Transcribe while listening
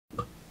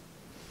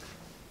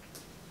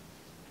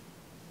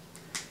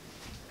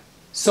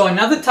So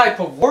another type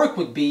of work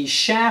would be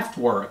shaft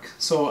work.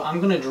 So I'm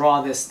going to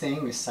draw this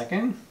thing a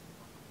second.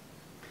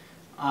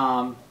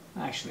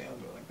 Actually, I'll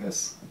do it like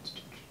this.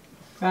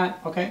 That,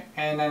 okay.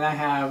 And then I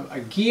have a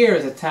gear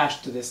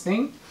attached to this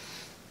thing.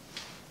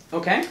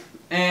 Okay.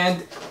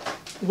 And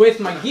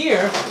with my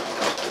gear,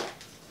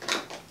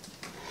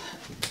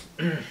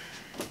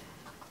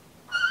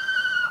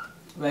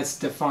 let's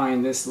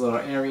define this little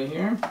area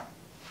here.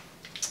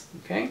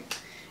 Okay.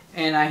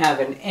 And I have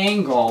an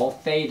angle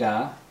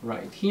theta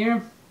right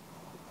here.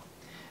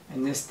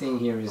 And this thing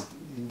here is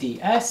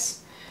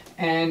ds.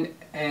 And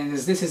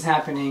as this is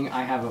happening,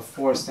 I have a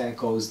force that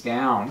goes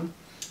down.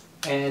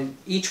 And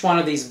each one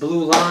of these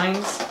blue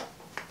lines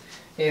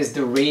is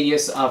the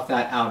radius of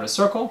that outer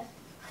circle.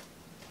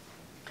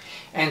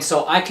 And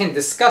so I can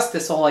discuss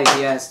this whole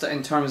idea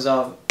in terms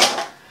of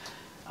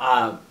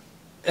a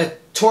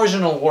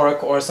torsional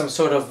work or some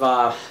sort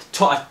of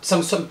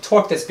some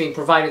torque that's being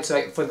provided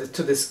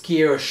to this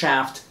gear or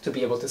shaft to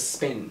be able to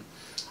spin.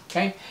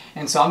 Okay,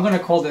 and so I'm going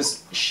to call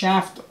this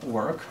shaft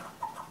work,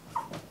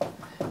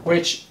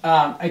 which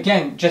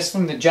again, just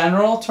from the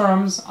general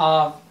terms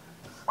of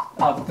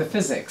the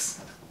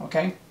physics,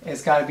 okay,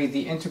 it's got to be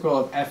the integral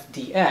of f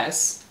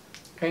ds,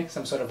 okay,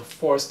 some sort of a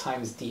force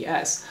times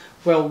ds.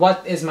 Well,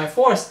 what is my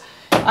force?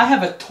 I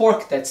have a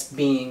torque that's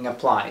being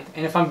applied,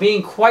 and if I'm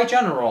being quite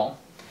general,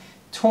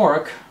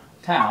 torque,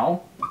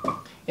 tau,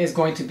 is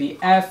going to be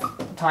F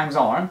times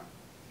R,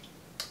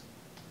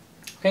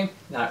 okay,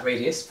 not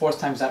radius, force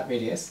times that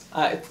radius.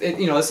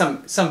 You know, there's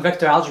some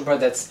vector algebra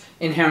that's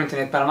inherent in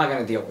it, but I'm not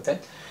going to deal with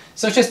it.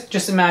 So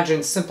just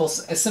imagine as simple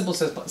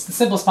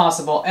as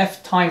possible,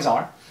 F times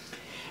R.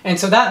 And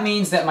so that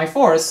means that my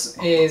force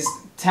is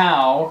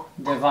tau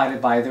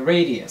divided by the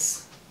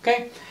radius,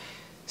 okay?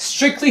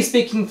 Strictly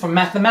speaking from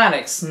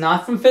mathematics,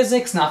 not from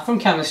physics, not from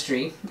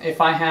chemistry, if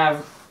I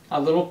have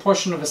a little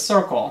portion of a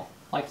circle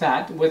like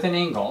that with an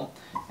angle,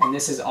 and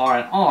this is R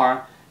and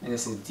R, and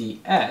this is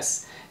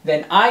ds,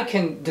 then I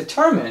can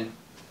determine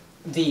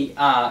the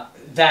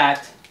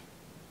that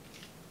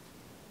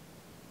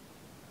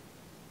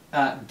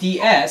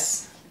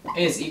ds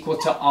is equal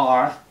to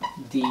r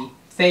d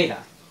theta.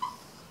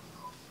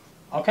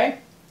 Okay?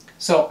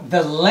 So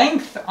the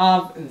length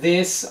of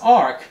this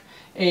arc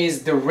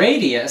is the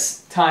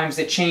radius times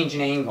the change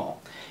in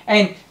angle.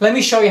 And let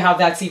me show you how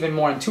that's even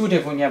more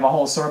intuitive when you have a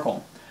whole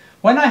circle.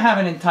 When I have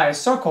an entire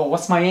circle,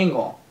 what's my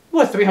angle?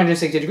 Well,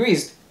 360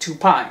 degrees, 2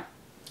 pi.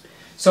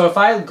 So if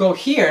I go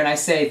here and I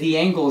say the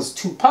angle is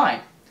 2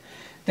 pi,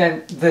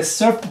 then the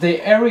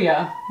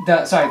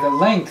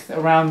length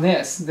around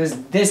this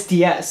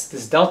ds,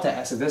 this delta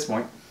s at this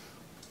point,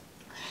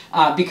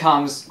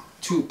 becomes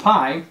 2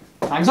 pi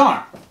times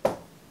r,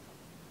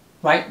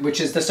 right? Which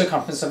is the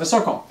circumference of a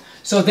circle.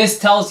 So this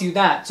tells you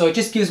that. So it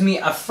just gives me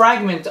a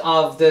fragment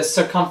of the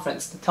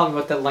circumference to tell me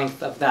what the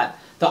length of that,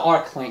 the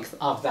arc length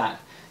of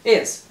that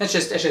is. It's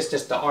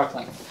just the arc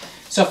length.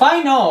 So if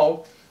I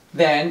know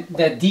then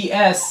that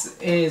ds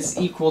is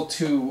equal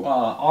to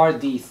r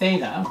d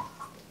theta,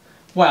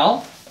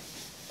 well,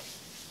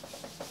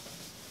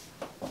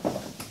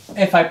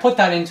 if I put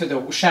that into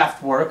the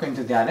shaft work,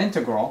 into that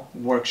integral,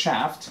 work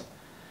shaft,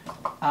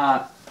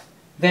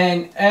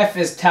 then f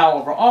is tau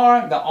over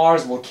r, the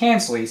r's will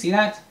cancel, you see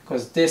that?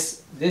 Because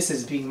this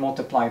is being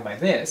multiplied by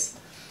this.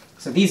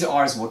 So these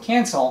r's will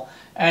cancel,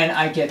 and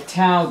I get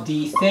tau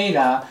d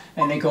theta,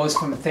 and it goes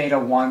from theta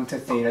 1 to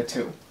theta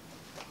 2.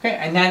 Okay,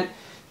 and then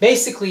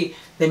basically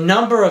the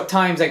number of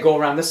times I go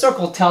around the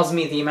circle tells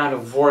me the amount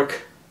of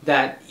work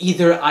that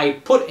either I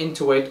put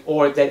into it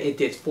or that it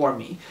did for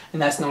me,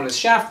 and that's known as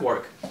shaft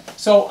work.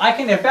 So I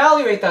can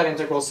evaluate that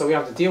integral, so we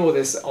have to deal with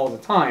this all the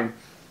time.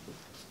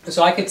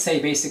 So I could say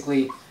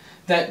basically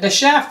that the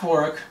shaft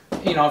work,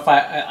 you know, if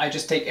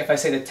I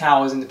say the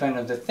tau is independent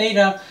of the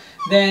theta,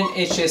 then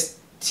it's just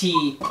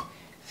t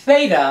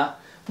theta.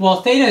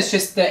 Well, theta is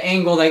just the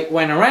angle that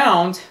went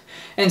around,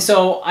 and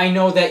so I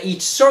know that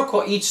each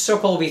circle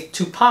will be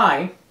 2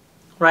 pi,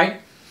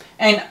 right?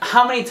 And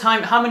how many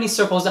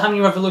circles, how many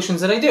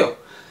revolutions did I do?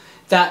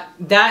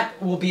 That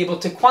will be able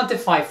to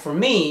quantify for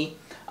me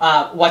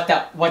what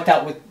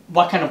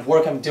kind of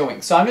work I'm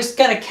doing. So I'm just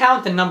going to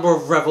count the number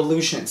of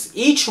revolutions.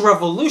 Each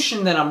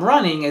revolution that I'm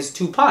running is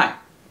 2 pi,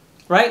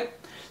 right?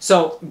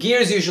 So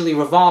gears usually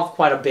revolve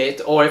quite a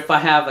bit, or if I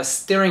have a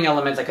steering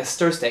element like a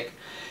stir stick,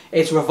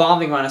 it's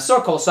revolving around a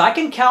circle. So I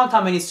can count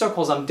how many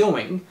circles I'm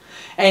doing,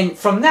 and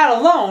from that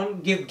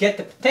alone, get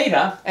the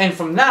theta, and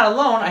from that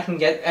alone, I can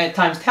get,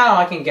 times tau,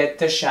 I can get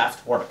the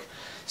shaft work.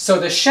 So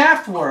the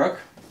shaft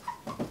work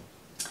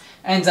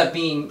ends up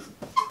being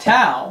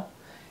tau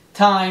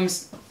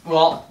times,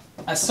 well,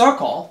 a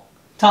circle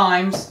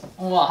times,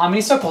 well, how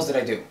many circles did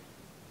I do?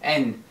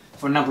 N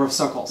for number of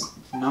circles,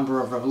 number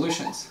of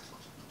revolutions.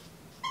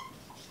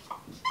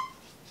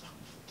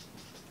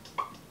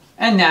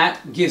 And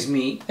that gives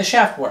me the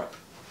shaft work.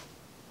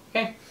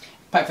 Okay?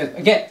 But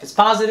if it's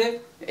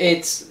positive,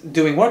 it's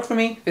doing work for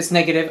me. If it's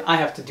negative, I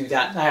have to do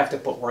that. I have to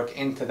put work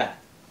into that.